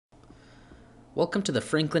Welcome to the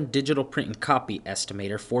Franklin Digital Print and Copy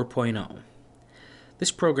Estimator 4.0. This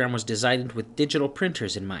program was designed with digital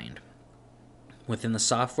printers in mind. Within the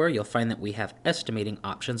software, you'll find that we have estimating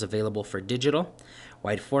options available for digital,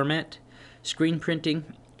 wide format, screen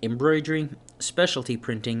printing, embroidery, specialty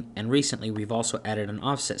printing, and recently we've also added an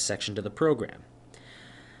offset section to the program.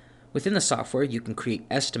 Within the software, you can create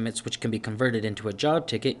estimates which can be converted into a job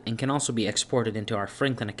ticket and can also be exported into our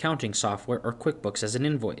Franklin accounting software or QuickBooks as an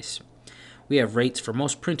invoice. We have rates for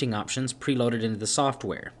most printing options preloaded into the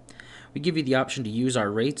software. We give you the option to use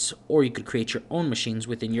our rates, or you could create your own machines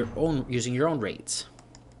using your own rates.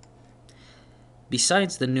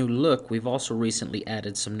 Besides the new look, we've also recently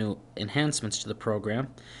added some new enhancements to the program.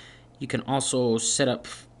 You can also set up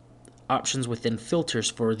options within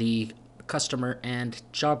filters for the customer and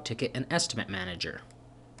job ticket and estimate manager.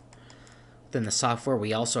 Within the software,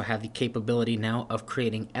 we also have the capability now of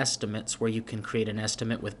creating estimates where you can create an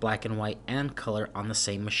estimate with black and white and color on the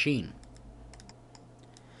same machine.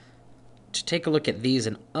 To take a look at these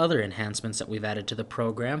and other enhancements that we've added to the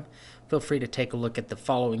program, feel free to take a look at the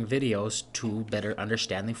following videos to better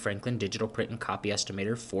understand the Franklin Digital Print and Copy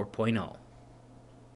Estimator 4.0.